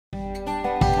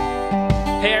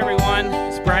Hey everyone,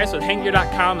 it's Bryce with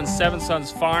HenGear.com and Seven Sons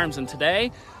Farms, and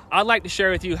today I'd like to share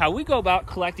with you how we go about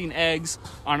collecting eggs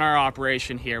on our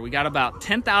operation here. We got about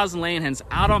 10,000 laying hens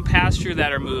out on pasture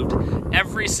that are moved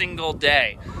every single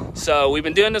day. So we've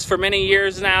been doing this for many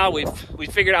years now. We've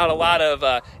figured out a lot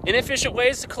of inefficient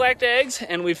ways to collect eggs,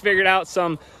 and we've figured out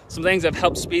some things that have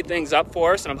helped speed things up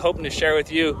for us, and I'm hoping to share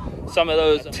with you some of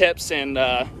those tips and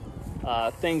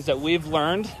things that we've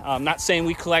learned. I'm not saying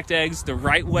we collect eggs the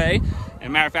right way. As a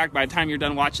matter of fact, by the time you're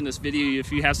done watching this video,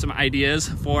 if you have some ideas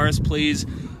for us, please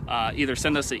either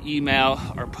send us an email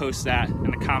or post that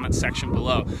in the comments section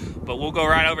below. But we'll go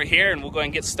right over here and we'll go ahead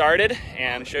and get started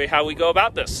and show you how we go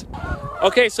about this.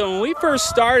 Okay, so when we first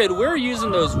started, we were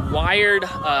using those wired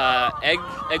egg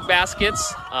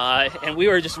baskets, and we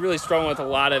were just really struggling with a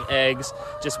lot of eggs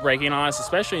just breaking on us,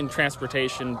 especially in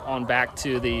transportation on back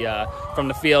to the from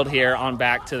the field here on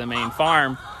back to the main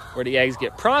farm where the eggs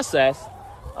get processed.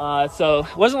 So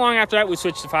it wasn't long after that we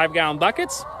switched to 5-gallon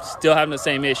buckets, still having the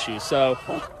same issue. So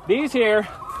these here,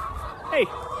 hey,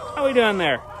 how we doing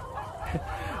there?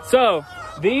 So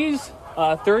these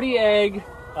 30 egg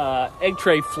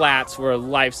tray flats were a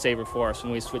lifesaver for us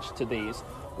when we switched to these.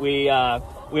 We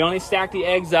only stack the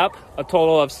eggs up a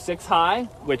total of 6 high,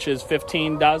 which is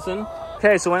 15 dozen.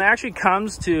 Okay, so when it actually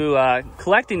comes to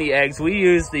collecting the eggs, we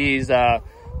use these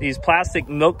plastic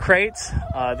milk crates.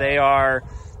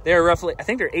 They're roughly, I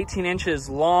think they're 18 inches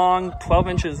long, 12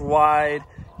 inches wide,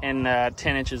 and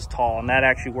 10 inches tall, and that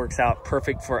actually works out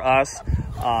perfect for us.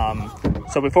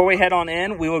 So before we head on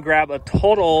in, we will grab a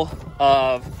total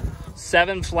of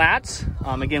 7 flats.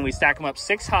 Again, we stack them up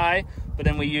 6 high, but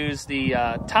then we use the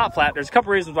top flat. There's a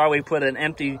couple reasons why we put an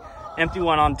empty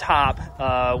one on top.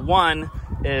 One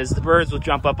is the birds will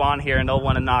jump up on here and they'll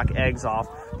want to knock eggs off.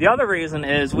 The other reason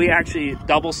is we actually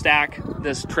double stack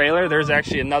this trailer. There's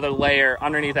actually another layer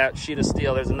underneath that sheet of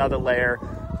steel. There's another layer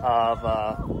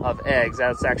of eggs.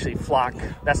 That's actually flock.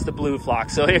 That's the blue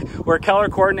flock. So we're color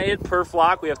coordinated per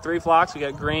flock. We have 3 flocks. We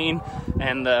got green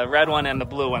and the red one and the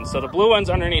blue one. So the blue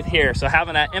one's underneath here. So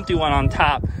having that empty one on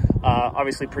top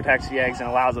obviously protects the eggs and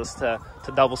allows us to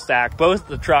double stack both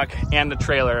the truck and the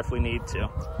trailer if we need to.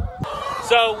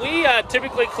 So we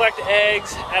typically collect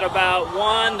eggs at about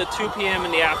 1 to 2 p.m.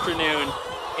 in the afternoon,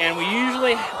 and we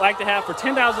usually like to have, for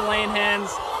 10,000 laying hens,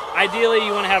 ideally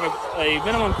you want to have a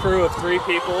minimum crew of 3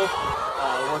 people.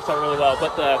 It works out really well.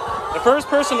 But the first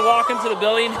person to walk into the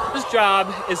building, his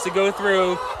job is to go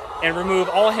through and remove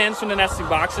all hens from the nesting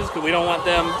boxes, because we don't want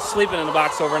them sleeping in the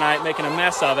box overnight, making a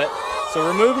mess of it. So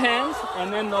remove hens,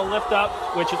 and then they'll lift up,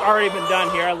 which has already been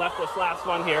done here. I left this last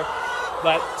one here.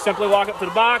 But simply walk up to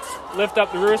the box, lift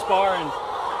up the roost bar, and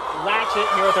latch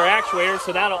it here with our actuators,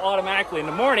 so that'll automatically in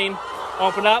the morning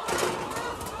open up,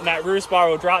 and that roost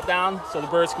bar will drop down so the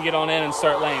birds can get on in and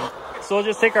start laying. So we'll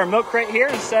just take our milk crate here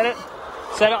and set it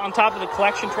on top of the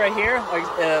collection tray here.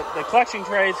 The collection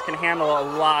trays can handle a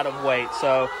lot of weight,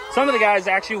 so some of the guys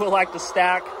actually will like to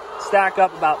stack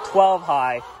up about 12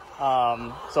 high.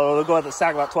 So they'll go ahead and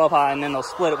stack about 12 high, and then they'll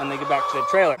split it when they get back to the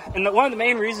trailer. And one of the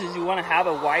main reasons you want to have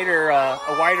a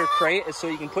wider crate is so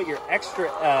you can put your extra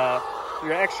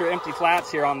empty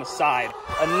flats here on the side.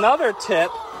 Another tip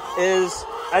is,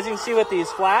 as you can see with these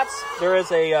flats, there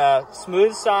is a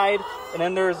smooth side, and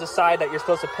then there is a side that you're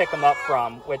supposed to pick them up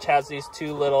from, which has these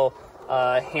 2 little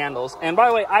handles. And by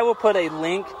the way, I will put a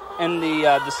link in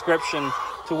the description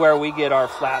to where we get our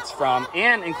flats from,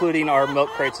 and including our milk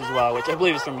crates as well, which I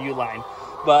believe is from Uline.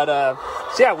 But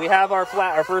so yeah, we have our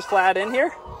first flat in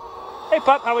here. Hey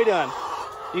pup, how we doing?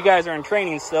 You guys are in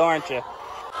training still, aren't you?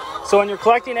 So when you're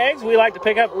collecting eggs, we like to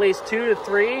pick up at least 2 to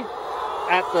 3 in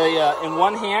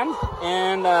one hand,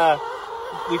 and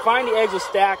we find the eggs will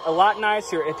stack a lot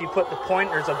nicer if you put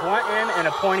there's a blunt end and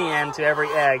a pointy end to every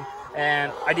egg.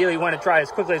 And ideally you want to try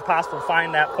as quickly as possible to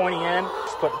find that pointy end.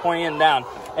 Just put the pointy end down.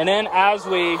 And then as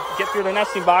we get through the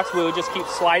nesting box, we will just keep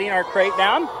sliding our crate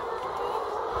down.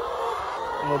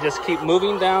 And we'll just keep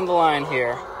moving down the line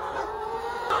here.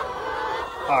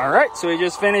 Alright, so we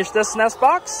just finished this nest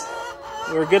box.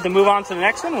 We're good to move on to the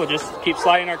next one. We'll just keep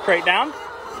sliding our crate down.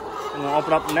 And we'll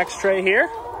open up the next tray here.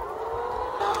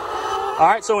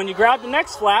 Alright, so when you grab the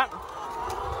next flat,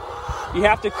 you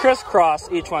have to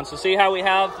crisscross each one. So see how we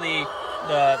have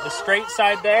the straight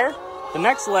side there? The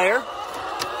next layer,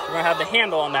 we're gonna have the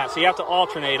handle on that. So you have to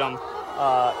alternate them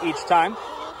each time.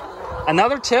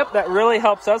 Another tip that really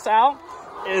helps us out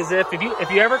is if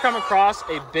you ever come across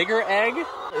a bigger egg,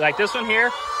 like this one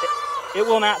here, it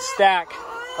will not stack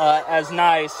as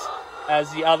nice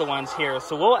as the other ones here.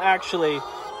 So we'll actually,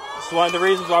 it's one of the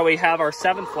reasons why we have our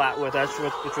 7 flat with us,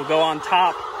 which will go on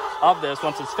top of this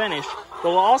once it's finished. But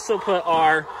we'll also put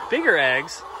our bigger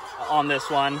eggs on this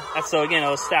one. So again,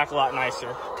 it'll stack a lot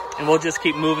nicer. And we'll just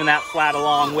keep moving that flat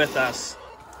along with us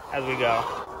as we go.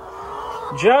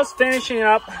 Just finishing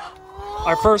up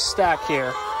our first stack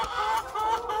here.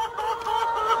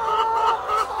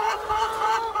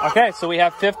 Okay, so we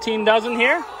have 15 dozen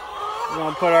here. We're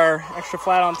gonna put our extra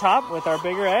flat on top with our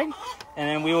bigger egg, and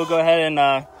then we will go ahead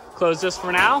and close this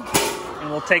for now,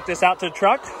 and we'll take this out to the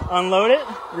truck, unload it,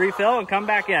 refill, and come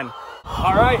back in.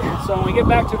 All right, so when we get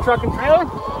back to the truck and trailer,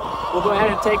 we'll go ahead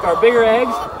and take our bigger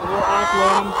eggs, and we'll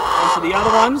offload them onto the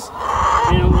other ones,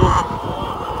 and we'll,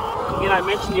 again, I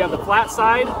mentioned you have the flat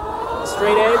side, the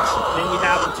straight edge, and then you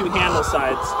have the two handle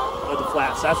sides of the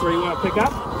flat, so that's where you wanna pick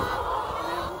up.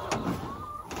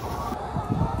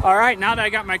 All right, now that I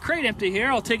got my crate empty here,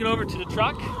 I'll take it over to the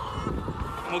truck,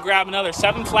 and we'll grab another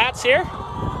 7 flats here,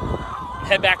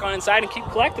 head back on inside and keep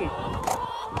collecting.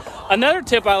 Another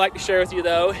tip I like to share with you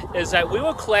though, is that we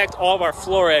will collect all of our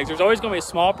floor eggs. There's always gonna be a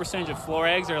small percentage of floor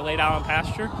eggs that are laid out on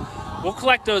pasture. We'll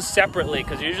collect those separately,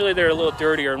 because usually they're a little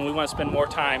dirtier and we wanna spend more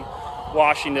time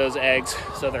washing those eggs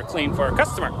so they're clean for our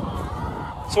customer.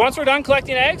 So once we're done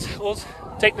collecting eggs, we'll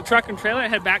take the truck and trailer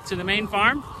and head back to the main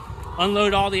farm,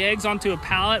 unload all the eggs onto a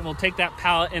pallet, and we'll take that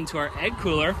pallet into our egg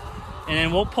cooler, and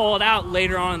then we'll pull it out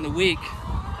later on in the week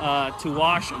to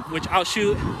wash them, which I'll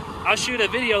shoot a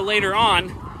video later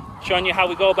on showing you how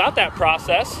we go about that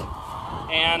process.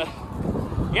 And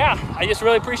yeah, I just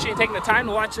really appreciate you taking the time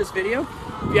to watch this video.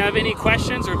 If you have any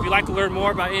questions, or if you'd like to learn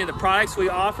more about any of the products we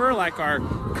offer, like our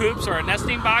coops or our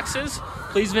nesting boxes,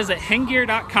 please visit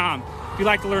HenGear.com. If you'd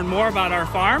like to learn more about our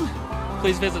farm,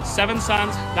 please visit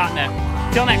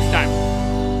sevensons.net. Till next time.